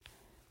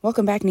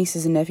Welcome back,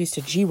 nieces and nephews,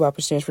 to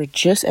GWAP, stands for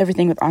Just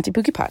Everything with Auntie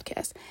Pookie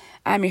podcast.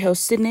 I'm your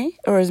host, Sydney,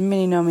 or as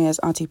many know me as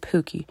Auntie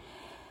Pookie.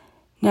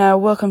 Now,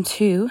 welcome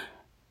to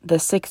the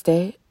 6th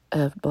day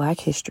of Black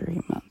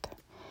History Month.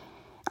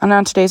 And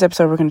on today's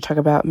episode, we're going to talk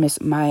about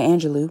Miss Maya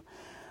Angelou,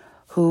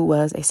 who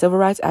was a civil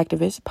rights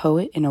activist,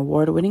 poet, and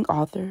award-winning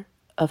author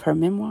of her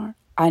memoir,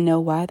 I Know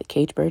Why the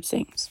Caged Bird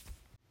Sings.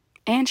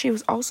 And she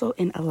was also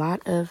in a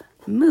lot of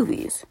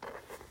movies.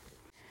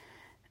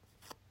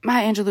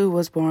 Maya Angelou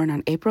was born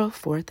on April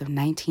 4th of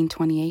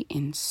 1928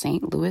 in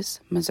St. Louis,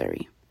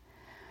 Missouri.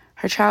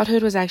 Her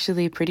childhood was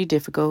actually pretty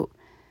difficult.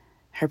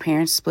 Her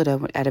parents split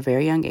up at a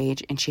very young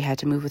age, and she had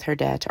to move with her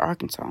dad to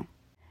Arkansas.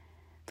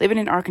 Living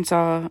in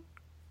Arkansas,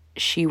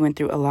 she went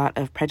through a lot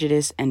of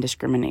prejudice and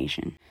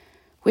discrimination,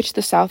 which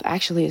the South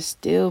actually is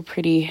still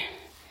pretty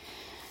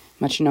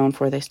much known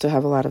for. They still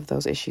have a lot of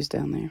those issues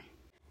down there.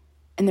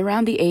 And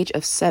around the age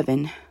of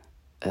 7,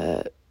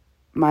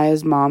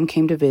 Maya's mom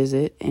came to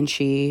visit, and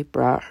she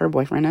brought her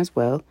boyfriend as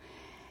well,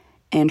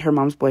 and her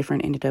mom's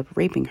boyfriend ended up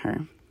raping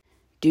her.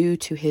 Due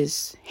to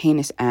his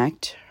heinous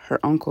act, her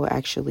uncle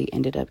actually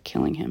ended up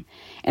killing him.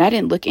 And I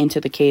didn't look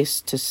into the case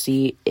to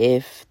see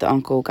if the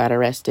uncle got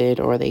arrested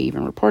or they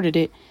even reported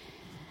it.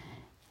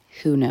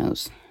 Who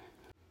knows?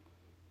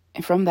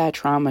 And from that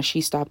trauma, she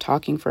stopped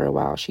talking for a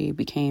while. She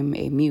became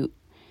a mute,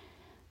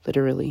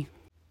 literally.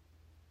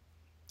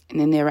 And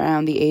then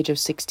around the age of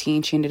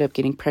 16, she ended up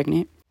getting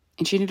pregnant.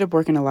 And she ended up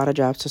working a lot of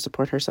jobs to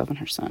support herself and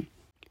her son.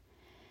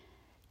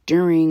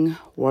 During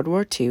World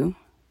War II,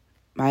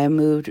 Maya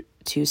moved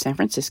to San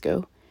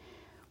Francisco,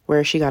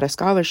 where she got a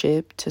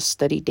scholarship to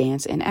study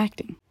dance and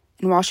acting.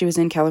 And while she was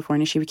in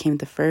California, she became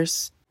the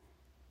first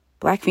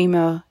Black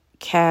female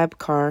cab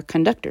car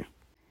conductor.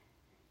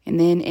 And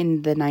then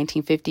in the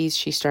 1950s,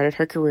 she started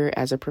her career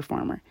as a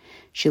performer.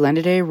 She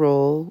landed a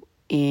role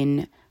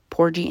in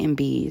Porgy and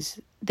Bees.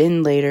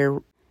 Then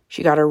later,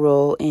 she got a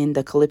role in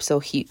the Calypso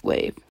Heat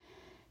Wave.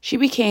 She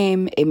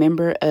became a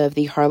member of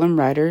the Harlem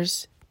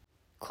Writers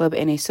Club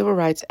and a civil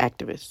rights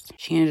activist.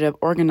 She ended up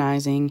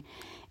organizing,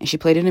 and she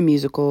played in a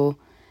musical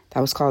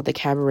that was called The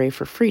Cabaret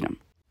for Freedom.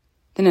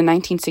 Then in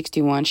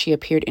 1961, she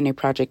appeared in a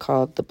project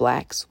called The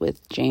Blacks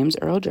with James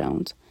Earl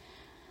Jones,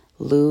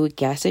 Lou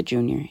Gossett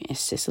Jr., and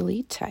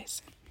Cicely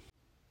Tyson.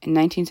 In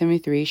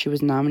 1973, she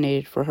was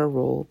nominated for her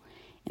role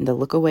in the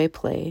Look Away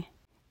play,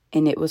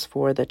 and it was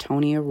for the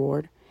Tony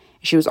Award.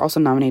 She was also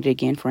nominated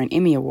again for an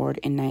Emmy Award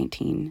in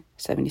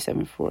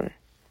 1977 for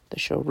the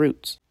show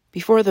Roots.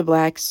 Before the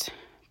Blacks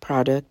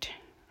project,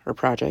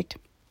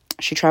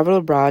 she traveled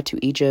abroad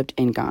to Egypt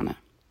and Ghana.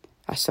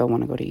 I still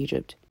want to go to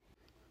Egypt.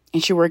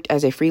 And she worked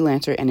as a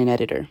freelancer and an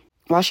editor.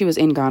 While she was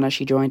in Ghana,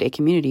 she joined a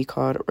community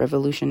called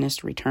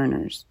Revolutionist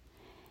Returners.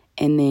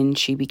 And then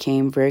she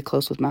became very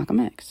close with Malcolm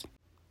X.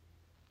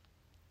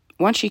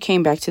 Once she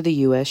came back to the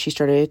U.S., she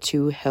started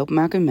to help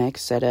Malcolm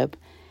X set up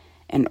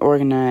and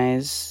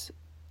organize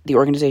the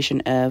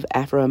Organization of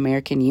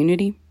Afro-American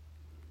Unity.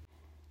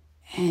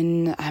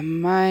 And I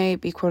might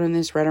be quoting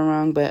this right or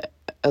wrong, but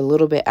a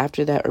little bit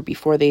after that, or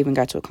before they even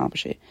got to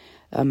accomplish it,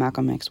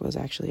 Malcolm X was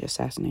actually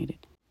assassinated.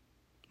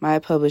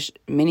 Maya published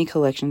many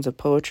collections of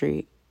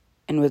poetry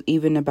and was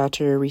even about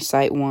to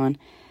recite one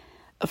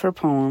of her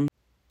poems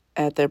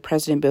at the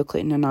President Bill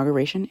Clinton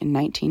inauguration in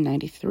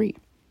 1993.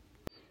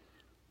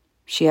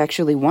 She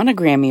actually won a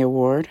Grammy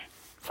Award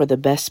for the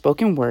Best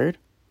Spoken Word.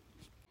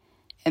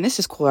 And this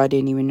is cool, I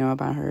didn't even know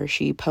about her.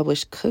 She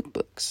published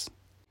cookbooks.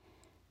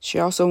 She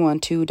also won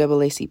 2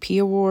 NAACP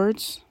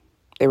awards.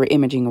 They were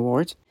imaging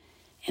awards.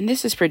 And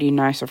this is pretty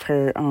nice of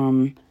her.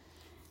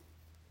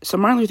 So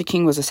Martin Luther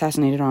King was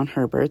assassinated on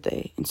her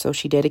birthday. And so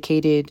she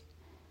dedicated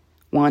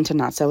one to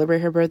not celebrate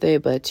her birthday,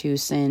 but to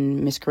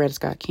send Miss Coretta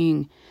Scott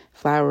King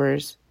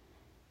flowers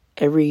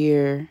every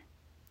year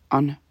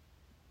on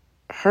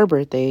her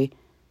birthday,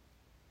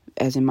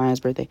 as in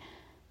Maya's birthday,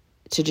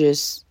 to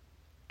just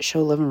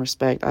show love and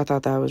respect. I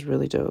thought that was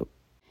really dope.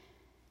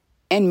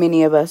 And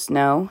many of us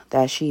know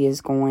that she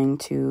is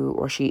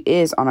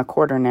on a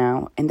quarter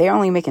now, and they're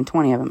only making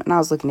 20 of them. And I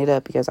was looking it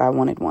up because I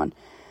wanted one.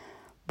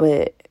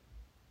 But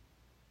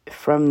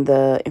from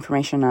the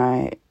information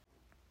I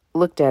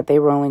looked at, they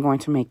were only going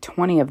to make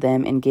 20 of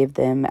them and give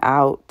them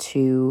out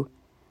to,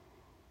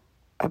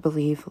 I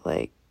believe,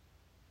 like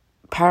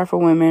powerful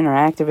women or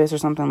activists or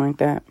something like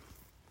that.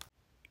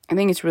 I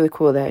think it's really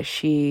cool that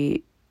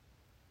she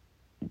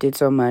did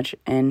so much,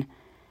 and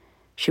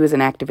she was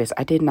an activist.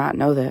 I did not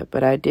know that,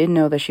 but I did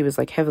know that she was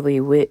like heavily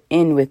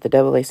in with the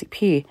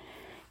NAACP,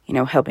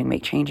 helping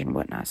make change and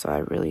whatnot. So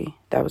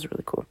that was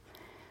really cool.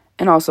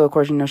 And also, of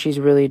course,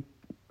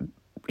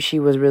 she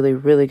was really,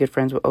 really good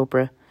friends with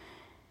Oprah,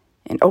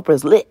 and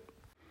Oprah's lit.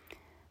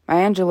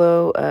 Maya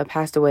Angelou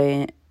passed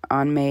away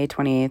on May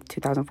 28th,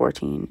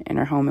 2014 in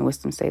her home in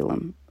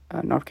Winston-Salem,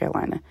 North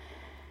Carolina.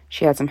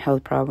 She had some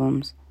health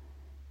problems.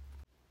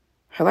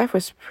 Her life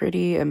was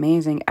pretty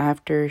amazing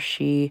after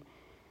she,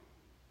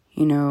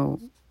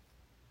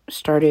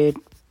 started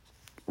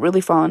really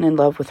falling in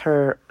love with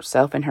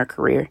herself and her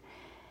career.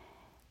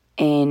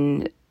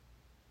 And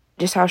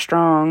just how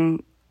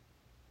strong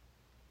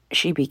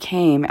she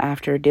became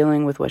after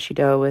dealing with what she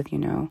dealt with,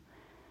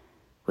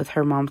 with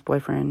her mom's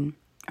boyfriend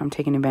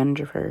taking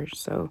advantage of her.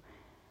 So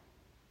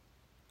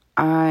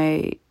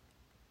I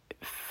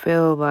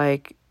feel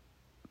like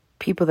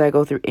people that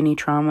go through any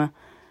trauma,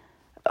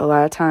 a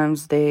lot of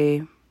times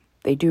they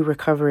do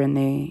recover and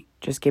they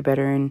just get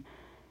better and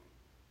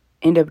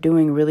end up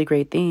doing really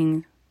great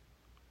things,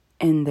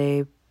 and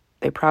they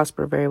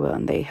prosper very well,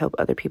 and they help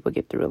other people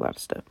get through a lot of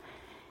stuff.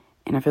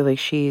 And I feel like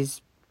she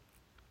has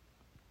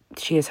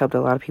helped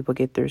a lot of people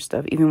get through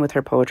stuff, even with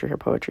her poetry. Her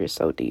poetry is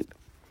so deep.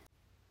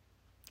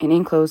 And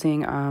in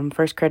closing,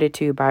 first credit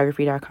to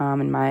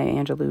biography.com and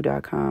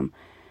mayaangelou.com,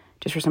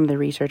 just for some of the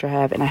research I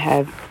have. And I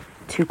have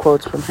 2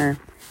 quotes from her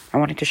I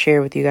wanted to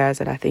share with you guys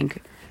that I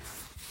think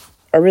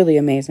are really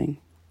amazing.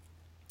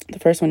 The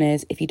first one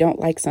is, if you don't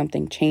like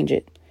something, change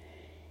it.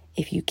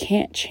 If you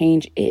can't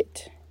change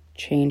it,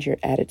 change your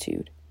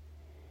attitude.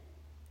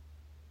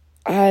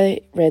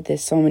 I read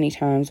this so many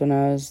times when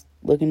I was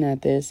looking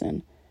at this,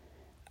 and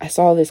I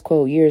saw this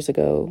quote years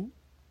ago,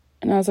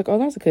 and I was like, oh,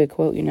 that's a good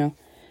quote,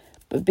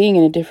 But being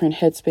in a different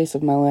headspace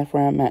of my life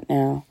where I'm at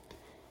now,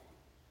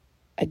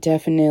 I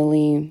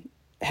definitely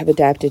have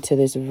adapted to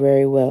this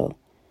very well.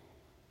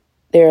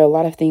 There are a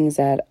lot of things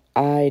that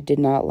I did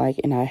not like,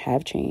 and I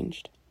have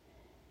changed.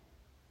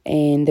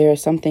 And there are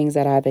some things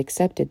that I've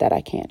accepted that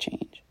I can't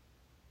change.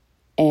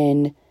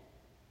 And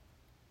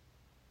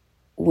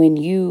when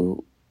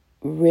you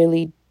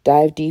really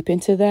dive deep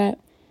into that,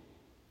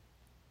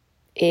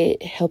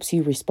 it helps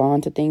you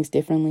respond to things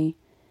differently,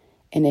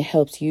 and it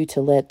helps you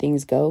to let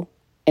things go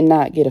and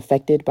not get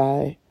affected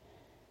by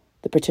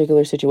the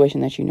particular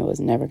situation that is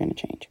never going to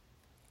change.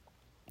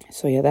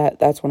 So yeah,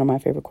 that's one of my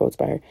favorite quotes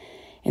by her.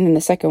 And then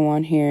the second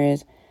one here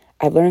is,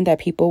 I've learned that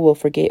people will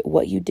forget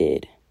what you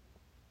did,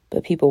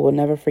 but people will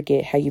never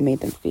forget how you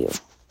made them feel.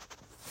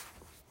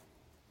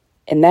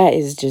 And that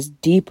is just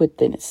deep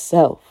within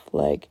itself.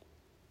 Like,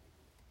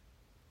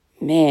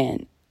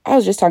 man, I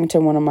was just talking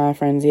to one of my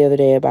friends the other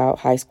day about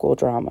high school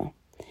drama.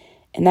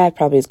 And that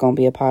probably is going to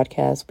be a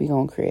podcast we're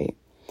going to create.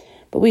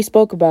 But we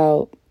spoke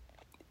about,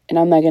 and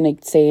I'm not going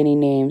to say any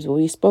names, but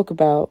we spoke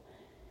about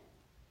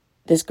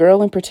this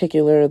girl in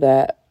particular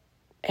that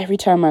every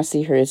time I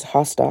see her, it's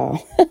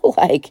hostile.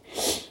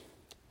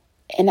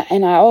 And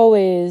I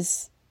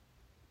always,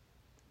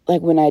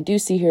 when I do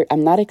see her,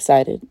 I'm not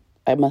excited,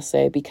 I must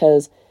say,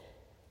 because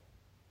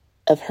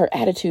of her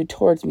attitude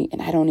towards me,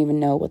 and I don't even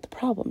know what the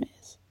problem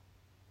is.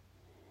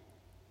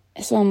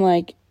 And so I'm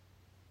like,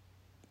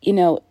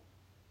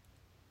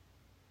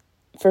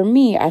 for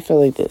me, I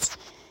feel like this.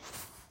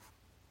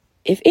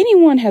 If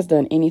anyone has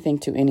done anything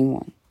to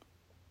anyone,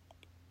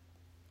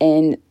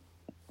 and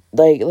I'm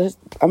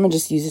going to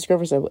just use this girl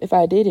for example. If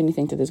I did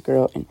anything to this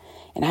girl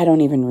and I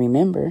don't even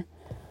remember,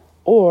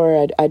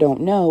 or I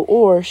don't know,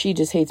 or she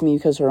just hates me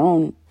because of her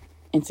own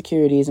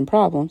insecurities and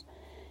problems,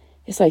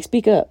 it's like,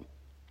 speak up.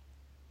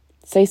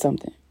 Say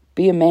something.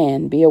 Be a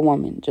man. Be a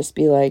woman. Just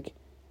be like,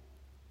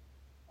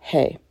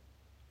 hey,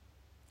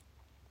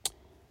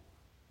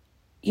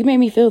 you made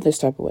me feel this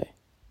type of way.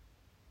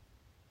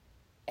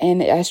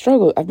 And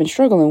I've been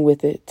struggling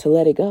with it to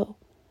let it go,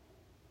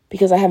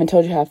 because I haven't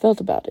told you how I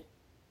felt about it.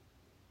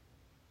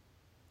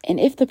 And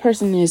if the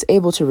person is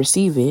able to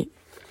receive it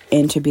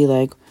and to be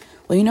like,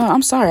 well,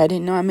 I'm sorry, I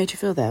didn't know I made you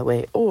feel that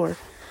way. Or,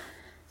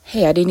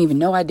 hey, I didn't even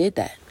know I did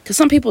that. Because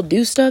some people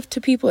do stuff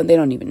to people and they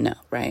don't even know,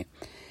 right?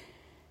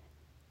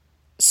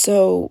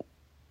 So,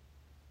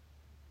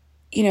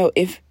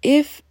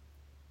 if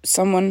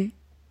someone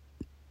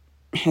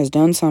has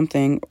done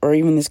something, or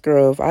even this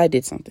girl, if I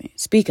did something,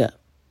 speak up.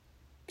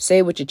 Say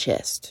it with your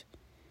chest.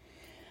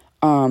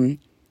 And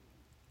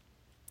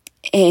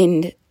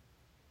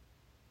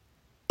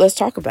let's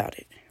talk about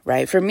it,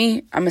 right? For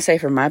me, I'm going to say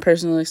from my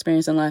personal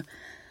experience in life,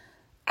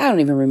 I don't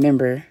even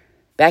remember.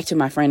 Back to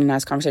my friend and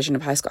I's conversation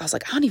of high school, I was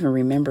like, I don't even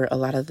remember a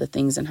lot of the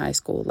things in high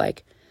school.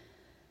 Like,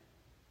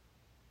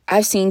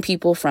 I've seen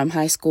people from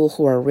high school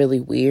who are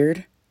really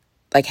weird,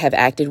 have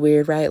acted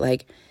weird,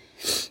 right?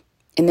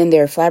 And then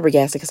they're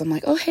flabbergasted because I'm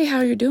like, oh, hey, how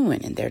are you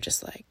doing? And they're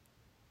just like,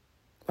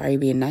 why are you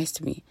being nice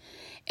to me?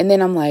 And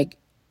then I'm like,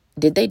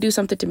 did they do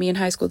something to me in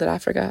high school that I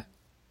forgot?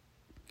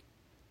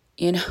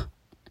 Because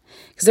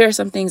there are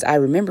some things I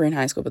remember in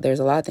high school, but there's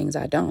a lot of things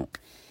I don't.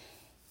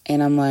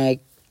 And I'm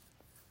like,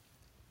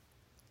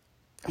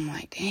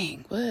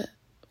 dang,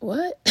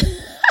 what?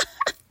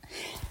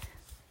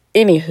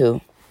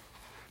 Anywho,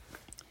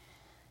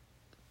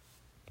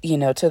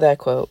 to that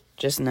quote,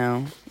 just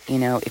know,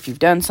 if you've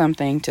done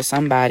something to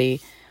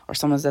somebody or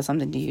someone's done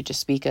something to you,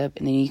 just speak up,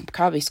 and then you can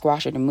probably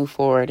squash it and move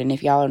forward. And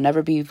if y'all will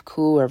never be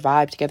cool or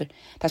vibe together,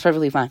 that's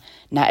perfectly fine.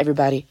 Not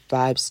everybody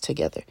vibes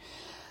together.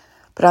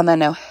 But on that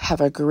note, have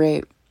a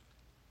great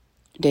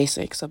day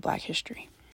 6 of Black History.